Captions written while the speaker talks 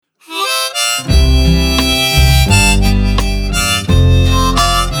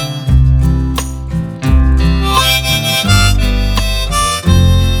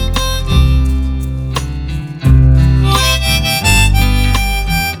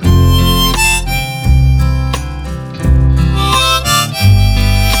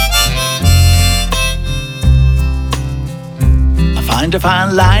trying to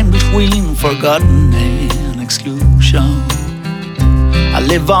find a line between forgotten and exclusion. I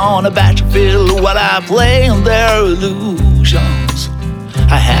live on a battlefield while I play on their illusions.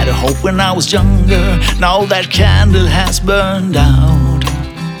 I had a hope when I was younger, now that candle has burned out.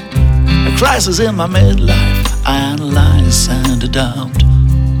 A crisis in my midlife, I analyze and doubt.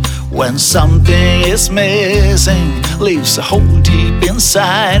 When something is missing, leaves a hole deep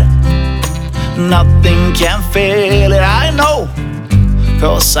inside. Nothing can fill it, I know,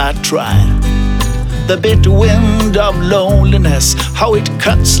 'cause I tried. The bitter wind of loneliness, how it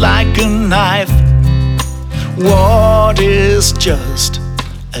cuts like a knife. What is just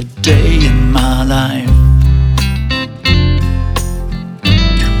a day in my life?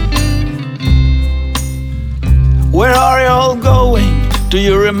 Where are you all going? Do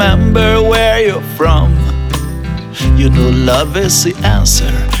you remember where you're from? You know love is the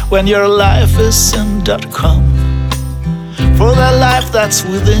answer when your life isn't.com. For the life that's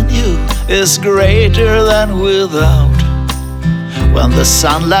within you is greater than without. When the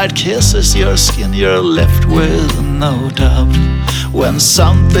sunlight kisses your skin, you're left with no doubt. When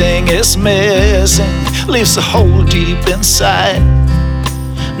something is missing, leaves a hole deep inside.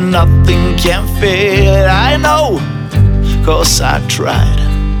 Nothing can fill it, I know, 'cause I tried.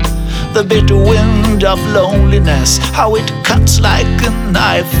 The bitter wind of loneliness, how it cuts like a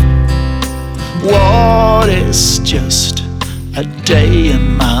knife. What is just a day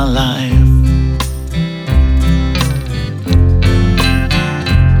in my life?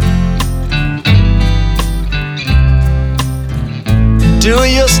 Do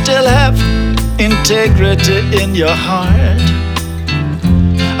you still have integrity in your heart?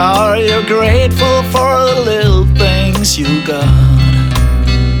 Are you grateful for the little things you got?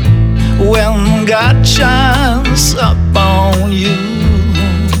 When God shines upon you,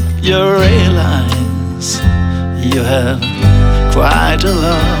 you realize you have quite a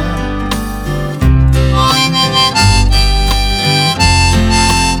lot.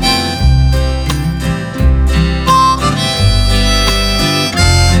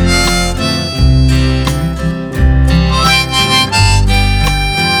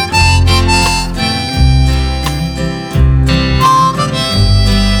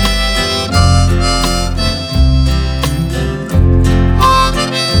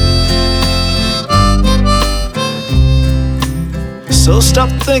 So stop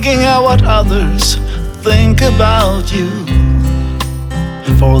thinking of what others think about you.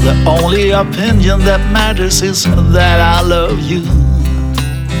 For the only opinion that matters is that I love you.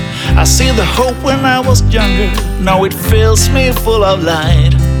 I see the hope when I was younger, now it fills me full of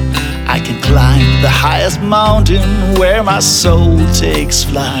light. I can climb the highest mountain where my soul takes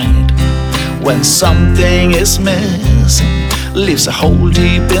flight. When something is missing, leaves a hole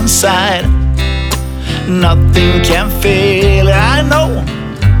deep inside. Nothing can fill it, I know,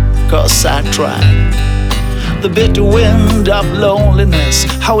 'cause I tried. The bitter wind of loneliness,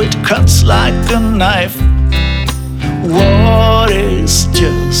 how it cuts like a knife. What is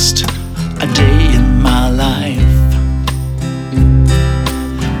just a day in my life?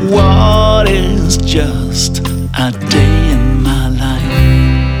 What is just a day